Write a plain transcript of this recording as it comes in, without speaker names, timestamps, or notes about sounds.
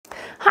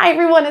Hi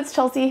everyone, it's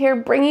Chelsea here,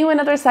 bringing you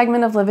another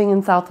segment of living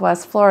in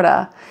Southwest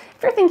Florida.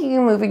 If you're thinking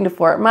of moving to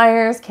Fort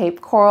Myers,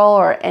 Cape Coral,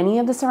 or any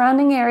of the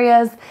surrounding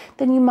areas,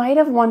 then you might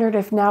have wondered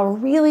if now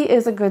really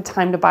is a good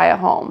time to buy a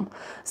home.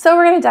 So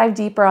we're going to dive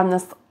deeper on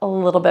this a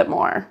little bit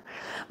more.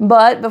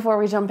 But before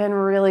we jump in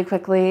really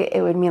quickly,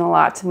 it would mean a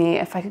lot to me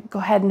if I could go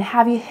ahead and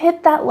have you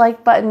hit that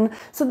like button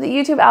so that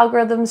YouTube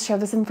algorithms share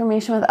this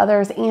information with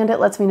others and it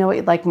lets me know what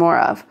you'd like more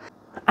of.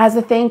 As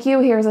a thank you,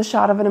 here's a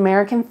shot of an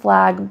American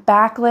flag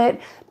backlit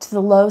to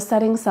the low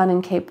setting sun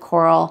in Cape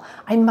Coral.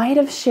 I might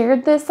have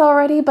shared this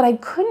already, but I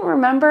couldn't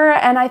remember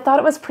and I thought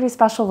it was pretty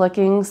special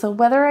looking. So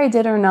whether I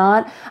did or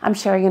not, I'm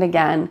sharing it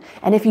again.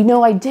 And if you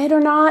know I did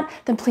or not,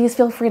 then please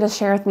feel free to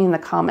share with me in the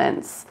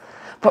comments.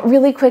 But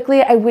really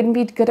quickly, I wouldn't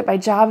be good at my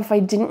job if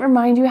I didn't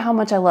remind you how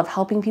much I love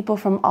helping people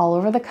from all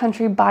over the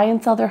country buy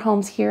and sell their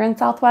homes here in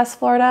Southwest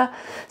Florida.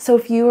 So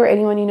if you or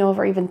anyone you know of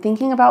are even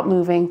thinking about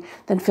moving,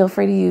 then feel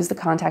free to use the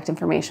contact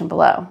information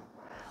below.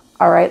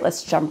 All right,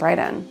 let's jump right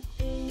in.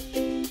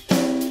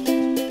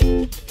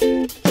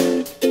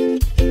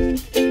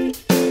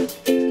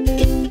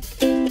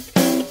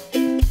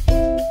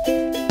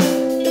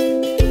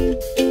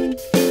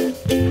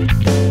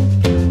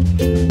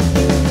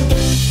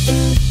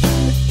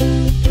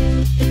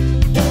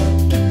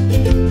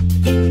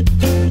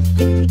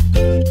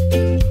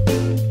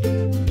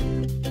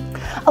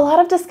 A lot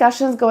of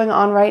discussions going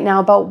on right now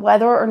about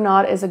whether or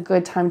not is a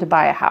good time to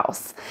buy a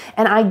house.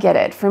 And I get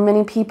it. For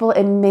many people,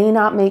 it may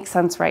not make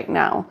sense right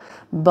now,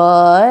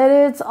 but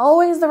it's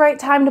always the right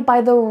time to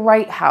buy the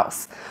right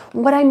house.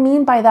 What I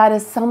mean by that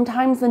is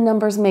sometimes the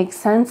numbers make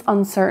sense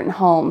on certain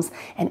homes.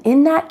 And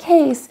in that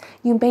case,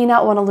 you may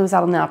not want to lose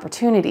out on the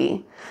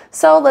opportunity.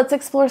 So let's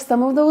explore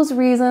some of those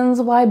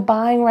reasons why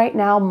buying right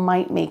now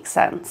might make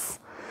sense.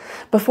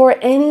 Before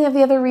any of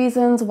the other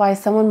reasons why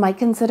someone might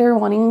consider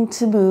wanting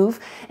to move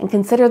and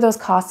consider those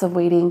costs of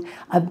waiting,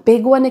 a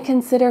big one to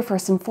consider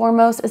first and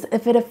foremost is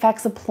if it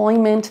affects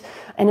employment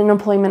and an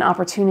employment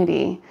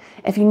opportunity.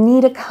 If you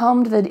need to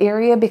come to the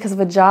area because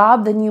of a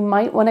job, then you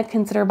might want to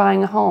consider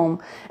buying a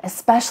home,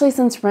 especially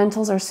since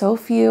rentals are so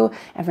few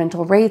and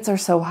rental rates are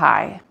so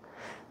high.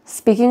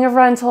 Speaking of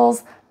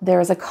rentals, there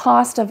is a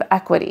cost of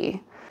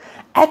equity.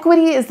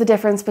 Equity is the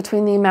difference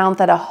between the amount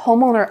that a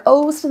homeowner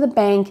owes to the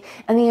bank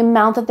and the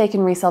amount that they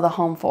can resell the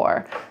home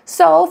for.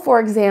 So, for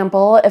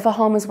example, if a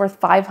home is worth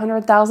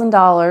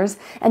 $500,000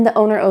 and the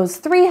owner owes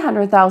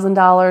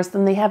 $300,000,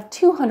 then they have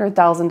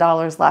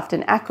 $200,000 left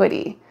in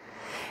equity.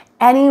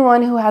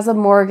 Anyone who has a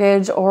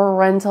mortgage or a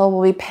rental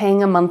will be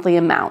paying a monthly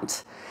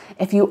amount.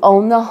 If you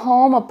own the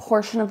home, a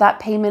portion of that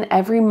payment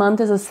every month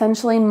is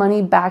essentially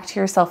money back to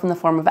yourself in the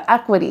form of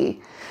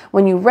equity.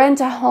 When you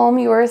rent a home,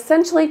 you are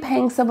essentially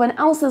paying someone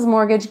else's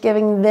mortgage,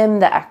 giving them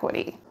the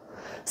equity.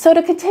 So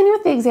to continue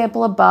with the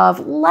example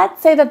above,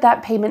 let's say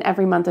that payment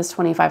every month is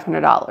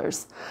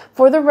 $2,500.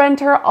 For the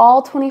renter,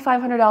 all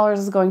 $2,500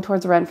 is going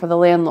towards rent for the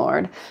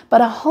landlord,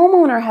 but a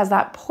homeowner has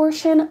that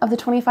portion of the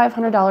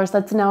 $2,500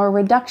 that's now a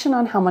reduction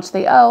on how much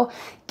they owe,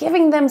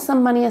 giving them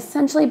some money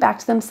essentially back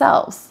to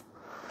themselves.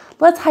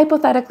 Let's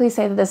hypothetically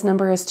say that this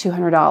number is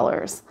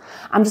 $200.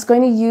 I'm just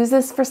going to use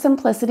this for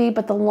simplicity,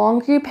 but the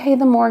longer you pay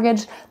the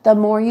mortgage, the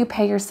more you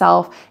pay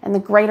yourself, and the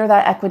greater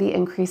that equity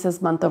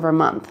increases month over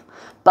month.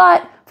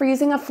 But for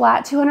using a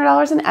flat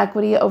 $200 in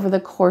equity over the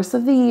course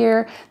of the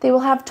year, they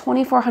will have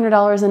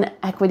 $2,400 in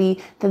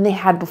equity than they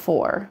had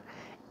before.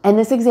 In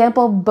this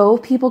example,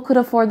 both people could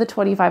afford the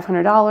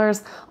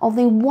 $2,500,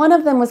 only one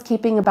of them was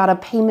keeping about a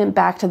payment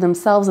back to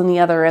themselves and the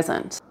other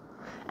isn't.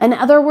 In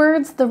other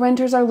words, the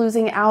renters are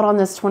losing out on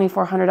this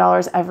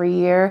 $2,400 every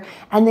year,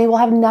 and they will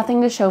have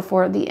nothing to show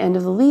for at the end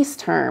of the lease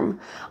term.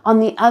 On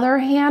the other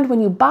hand,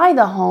 when you buy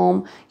the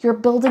home, you're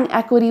building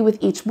equity with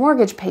each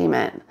mortgage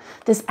payment.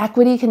 This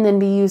equity can then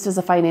be used as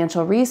a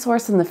financial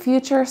resource in the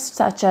future,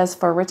 such as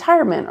for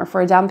retirement or for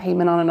a down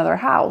payment on another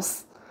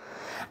house.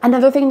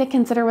 Another thing to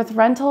consider with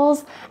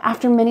rentals,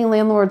 after many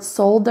landlords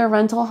sold their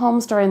rental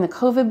homes during the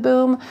COVID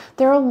boom,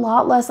 there are a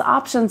lot less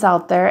options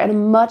out there and a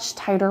much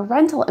tighter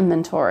rental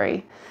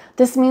inventory.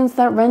 This means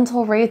that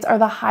rental rates are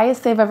the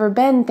highest they've ever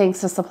been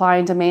thanks to supply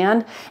and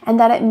demand, and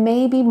that it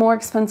may be more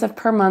expensive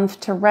per month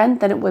to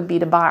rent than it would be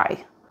to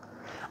buy.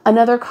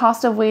 Another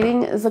cost of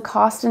waiting is the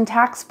cost in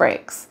tax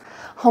breaks.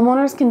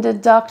 Homeowners can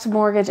deduct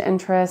mortgage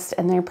interest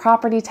and their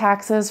property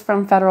taxes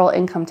from federal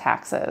income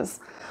taxes.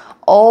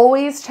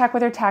 Always check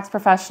with your tax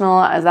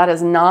professional, as that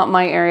is not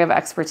my area of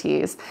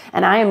expertise,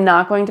 and I am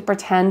not going to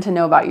pretend to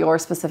know about your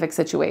specific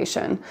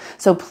situation.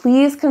 So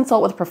please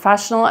consult with a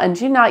professional and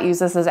do not use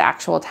this as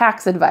actual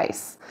tax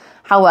advice.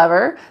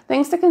 However,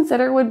 things to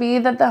consider would be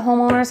that the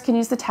homeowners can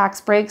use the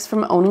tax breaks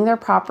from owning their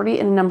property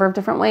in a number of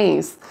different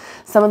ways.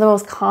 Some of the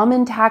most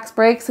common tax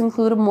breaks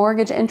include a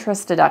mortgage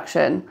interest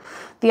deduction.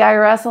 The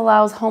IRS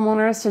allows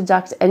homeowners to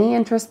deduct any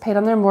interest paid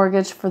on their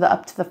mortgage for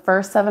up to the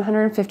first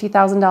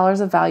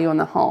 $750,000 of value on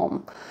the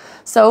home.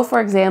 So, for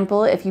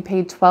example, if you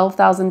paid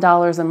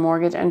 $12,000 in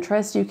mortgage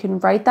interest, you can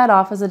write that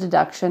off as a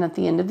deduction at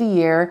the end of the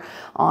year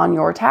on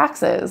your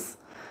taxes.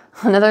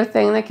 Another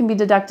thing that can be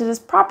deducted is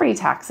property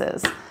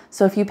taxes.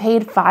 So if you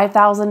paid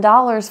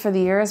 $5,000 for the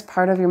year as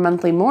part of your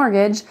monthly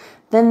mortgage,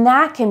 then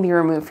that can be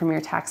removed from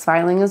your tax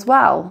filing as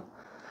well.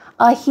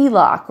 A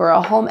HELOC or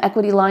a home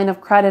equity line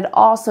of credit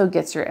also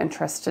gets your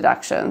interest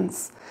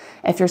deductions.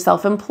 If you're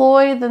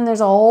self-employed, then there's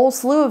a whole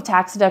slew of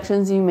tax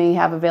deductions you may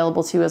have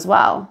available to you as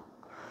well.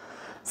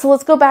 So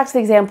let's go back to the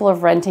example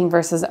of renting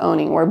versus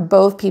owning, where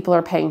both people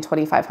are paying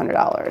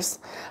 $2,500.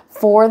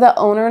 For the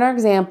owner in our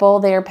example,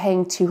 they are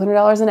paying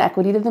 $200 in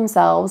equity to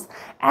themselves,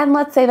 and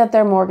let's say that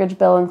their mortgage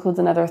bill includes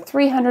another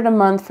 $300 a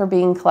month for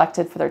being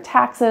collected for their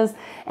taxes,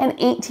 and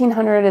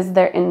 $1,800 is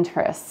their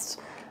interest.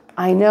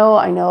 I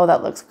know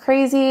that looks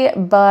crazy,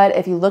 but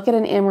if you look at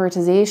an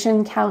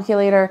amortization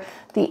calculator,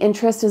 the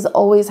interest is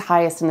always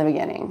highest in the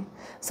beginning.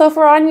 So if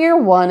we're on year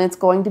one, it's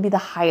going to be the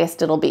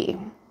highest it'll be.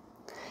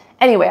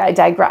 Anyway, I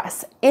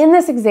digress. In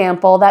this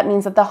example, that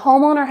means that the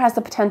homeowner has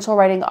the potential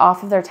writing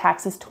off of their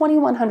taxes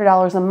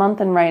 $2,100 a month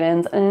in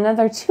write-ins and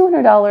another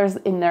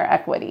 $200 in their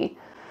equity.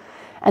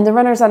 And the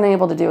renter's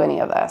unable to do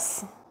any of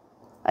this.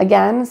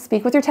 Again,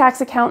 speak with your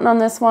tax accountant on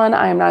this one.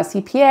 I am not a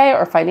CPA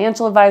or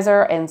financial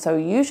advisor, and so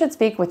you should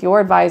speak with your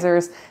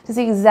advisors to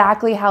see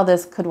exactly how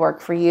this could work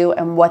for you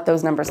and what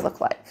those numbers look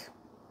like.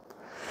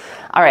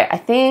 All right, I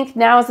think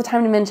now is the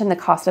time to mention the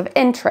cost of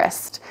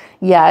interest.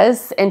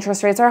 Yes,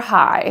 interest rates are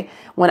high.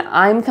 When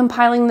I'm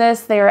compiling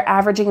this, they are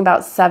averaging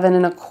about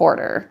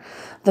 7.25%.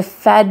 The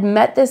Fed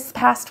met this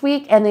past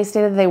week and they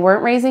stated they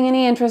weren't raising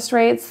any interest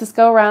rates this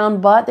go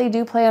around, but they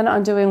do plan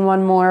on doing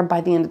one more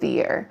by the end of the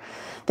year.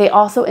 They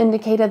also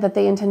indicated that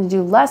they intend to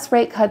do less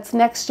rate cuts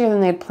next year than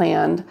they had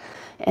planned.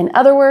 In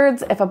other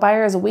words, if a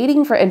buyer is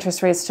waiting for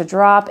interest rates to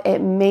drop,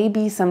 it may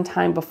be some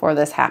time before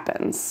this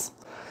happens.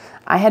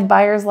 I had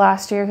buyers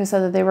last year who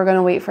said that they were going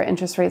to wait for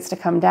interest rates to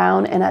come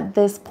down, and at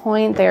this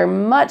point, they're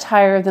much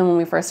higher than when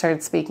we first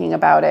started speaking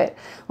about it,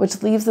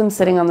 which leaves them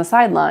sitting on the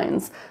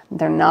sidelines.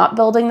 They're not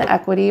building the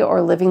equity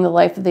or living the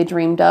life that they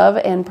dreamed of,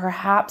 and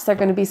perhaps they're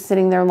going to be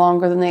sitting there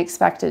longer than they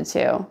expected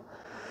to.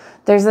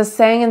 There's this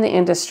saying in the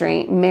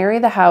industry, marry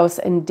the house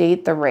and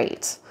date the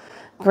rate.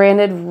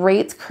 Granted,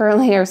 rates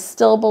currently are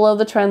still below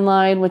the trend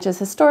line, which is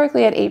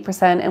historically at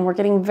 8%, and we're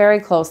getting very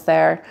close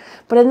there.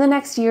 But in the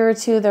next year or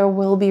two, there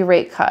will be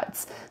rate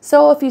cuts.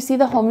 So if you see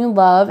the home you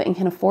love and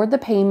can afford the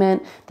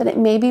payment, then it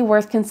may be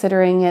worth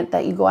considering it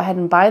that you go ahead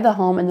and buy the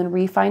home and then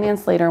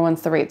refinance later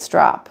once the rates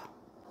drop.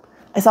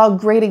 I saw a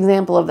great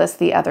example of this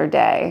the other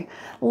day.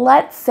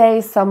 Let's say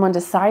someone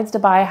decides to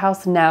buy a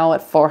house now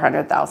at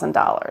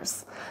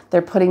 $400,000.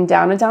 They're putting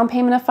down a down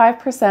payment of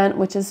 5%,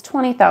 which is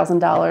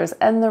 $20,000,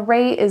 and the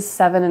rate is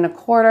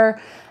 7.25%,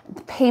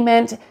 the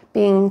payment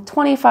being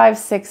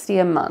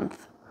 $2,560 a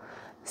month.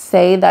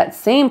 Say that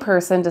same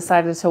person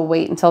decided to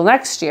wait until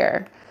next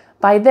year.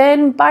 By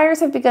then,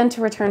 buyers have begun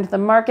to return to the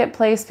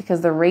marketplace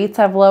because the rates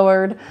have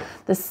lowered.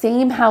 The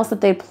same house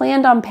that they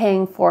planned on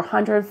paying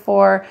 $400,000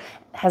 for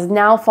has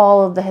now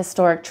followed the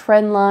historic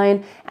trend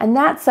line, and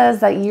that says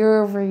that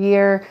year over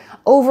year,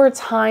 over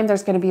time,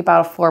 there's going to be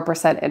about a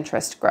 4%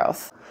 interest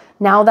growth.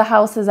 Now the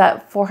house is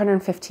at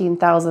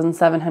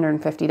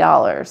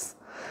 $415,750.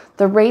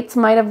 The rates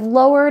might have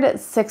lowered at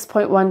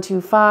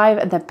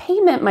 6.125, and the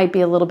payment might be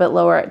a little bit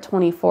lower at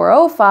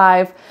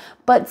 $2,405,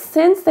 but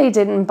since they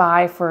didn't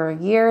buy for a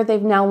year,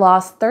 they've now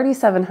lost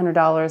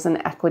 $3,700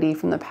 in equity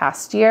from the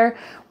past year,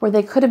 where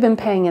they could have been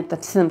paying it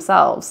to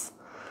themselves.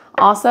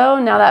 Also,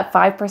 now that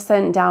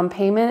 5% down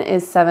payment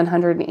is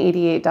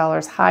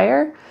 $788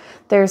 higher,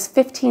 there's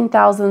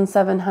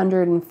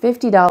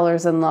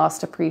 $15,750 in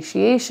lost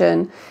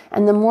appreciation,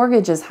 and the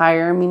mortgage is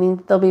higher,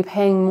 meaning they'll be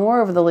paying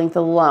more over the length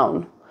of the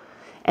loan.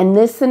 In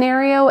this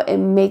scenario, it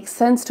makes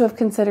sense to have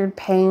considered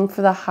paying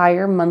for the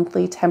higher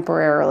monthly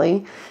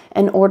temporarily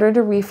in order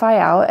to refi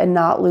out and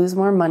not lose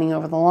more money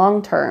over the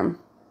long term.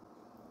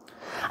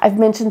 I've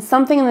mentioned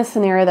something in this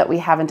scenario that we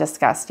haven't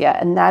discussed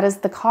yet, and that is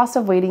the cost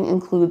of waiting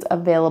includes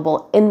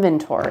available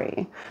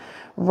inventory.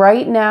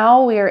 Right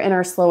now, we are in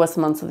our slowest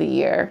months of the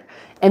year.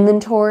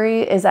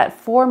 Inventory is at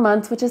 4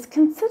 months, which is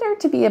considered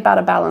to be about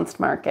a balanced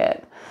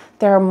market.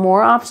 There are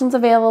more options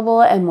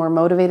available and more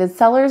motivated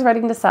sellers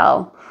ready to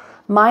sell.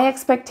 My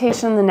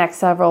expectation in the next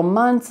several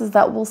months is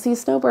that we'll see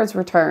snowbirds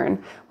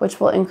return, which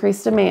will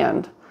increase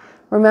demand.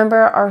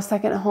 Remember, our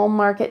second home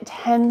market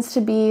tends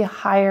to be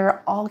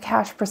higher all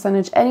cash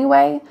percentage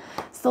anyway,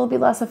 so they'll be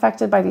less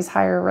affected by these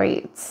higher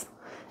rates.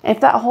 If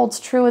that holds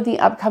true in the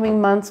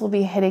upcoming months, we'll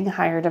be hitting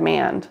higher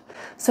demand.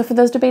 So for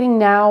those debating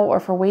now or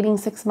for waiting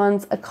 6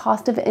 months, a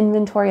cost of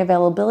inventory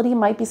availability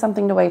might be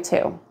something to weigh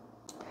too.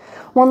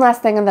 One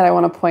last thing that I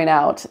want to point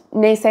out,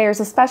 naysayers,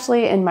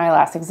 especially in my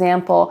last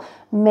example,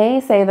 may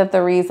say that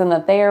the reason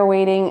that they are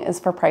waiting is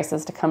for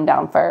prices to come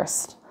down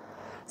first.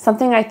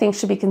 Something I think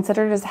should be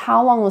considered is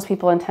how long those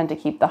people intend to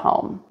keep the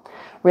home.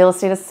 Real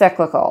estate is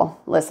cyclical.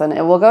 Listen,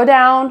 it will go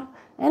down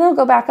and it'll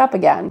go back up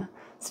again.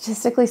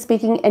 Statistically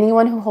speaking,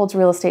 anyone who holds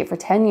real estate for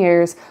 10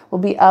 years will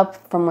be up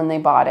from when they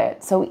bought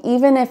it. So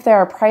even if there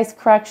are price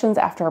corrections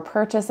after a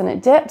purchase and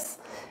it dips,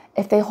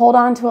 if they hold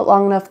on to it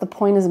long enough, the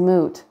point is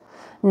moot.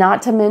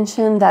 Not to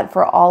mention that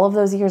for all of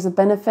those years of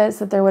benefits,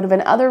 that there would have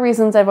been other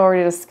reasons I've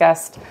already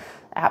discussed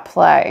at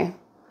play.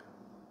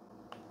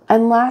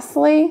 And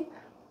lastly,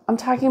 I'm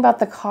talking about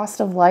the cost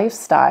of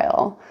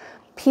lifestyle.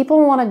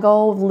 People want to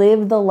go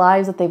live the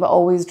lives that they've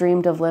always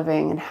dreamed of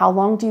living. And how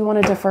long do you want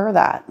to defer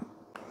that?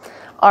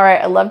 All right,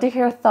 I'd love to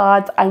hear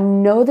thoughts. I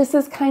know this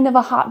is kind of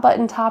a hot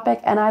button topic,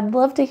 and I'd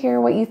love to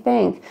hear what you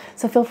think.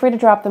 So feel free to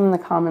drop them in the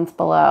comments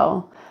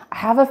below. I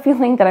have a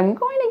feeling that I'm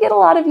going to get a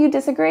lot of you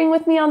disagreeing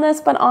with me on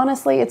this, but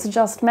honestly, it's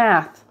just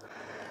math.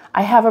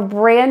 I have a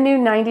brand new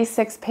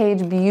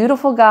 96-page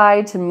beautiful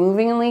guide to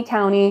moving in Lee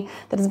County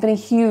that has been a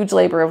huge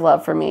labor of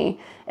love for me.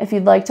 If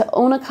you'd like to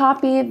own a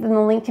copy, then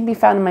the link can be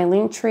found in my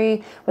link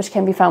tree, which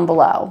can be found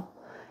below.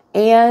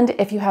 And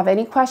if you have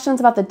any questions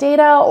about the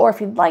data, or if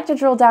you'd like to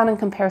drill down and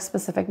compare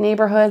specific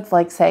neighborhoods,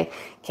 like say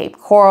Cape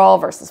Coral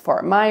versus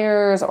Fort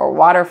Myers, or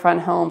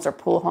waterfront homes or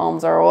pool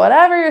homes, or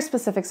whatever your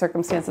specific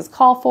circumstances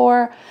call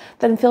for,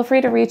 then feel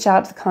free to reach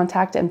out to the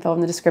contact info in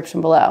the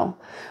description below.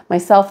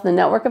 Myself and the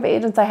network of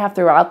agents I have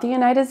throughout the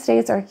United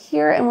States are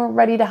here, and we're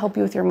ready to help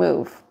you with your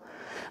move.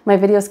 My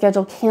video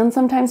schedule can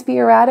sometimes be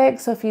erratic,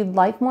 so if you'd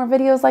like more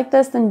videos like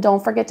this, then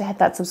don't forget to hit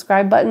that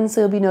subscribe button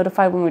so you'll be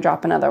notified when we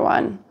drop another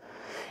one.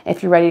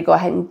 If you're ready to go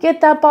ahead and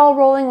get that ball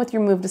rolling with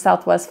your move to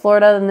Southwest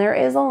Florida, then there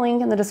is a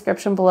link in the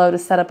description below to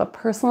set up a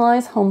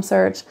personalized home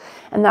search,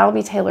 and that'll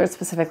be tailored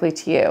specifically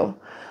to you.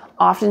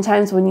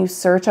 Oftentimes when you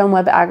search on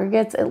web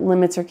aggregates, it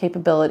limits your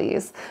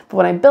capabilities. But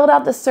when I build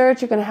out the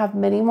search, you're going to have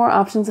many more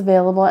options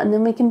available, and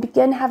then we can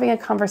begin having a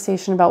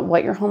conversation about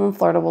what your home in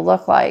Florida will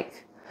look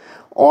like.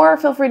 Or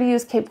feel free to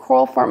use Cape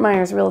Coral Fort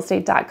Myers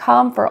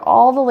Realestate.com for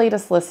all the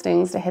latest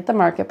listings to hit the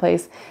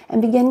marketplace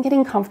and begin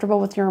getting comfortable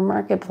with your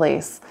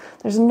marketplace.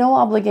 There's no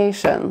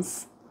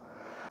obligations.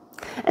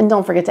 And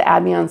don't forget to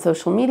add me on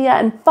social media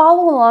and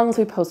follow along as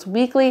we post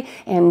weekly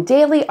and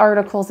daily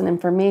articles and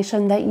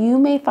information that you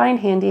may find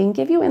handy and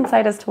give you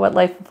insight as to what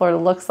life in Florida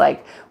looks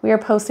like. We are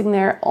posting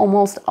there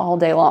almost all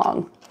day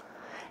long.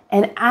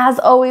 And as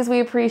always,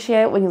 we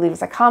appreciate it when you leave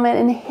us a comment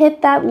and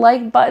hit that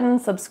like button,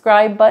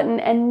 subscribe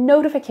button, and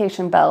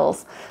notification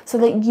bells so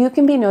that you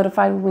can be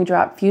notified when we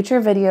drop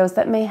future videos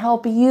that may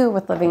help you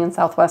with living in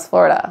Southwest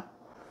Florida.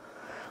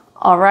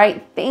 All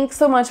right, thanks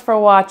so much for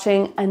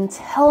watching.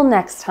 Until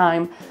next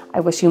time,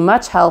 I wish you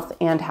much health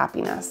and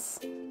happiness.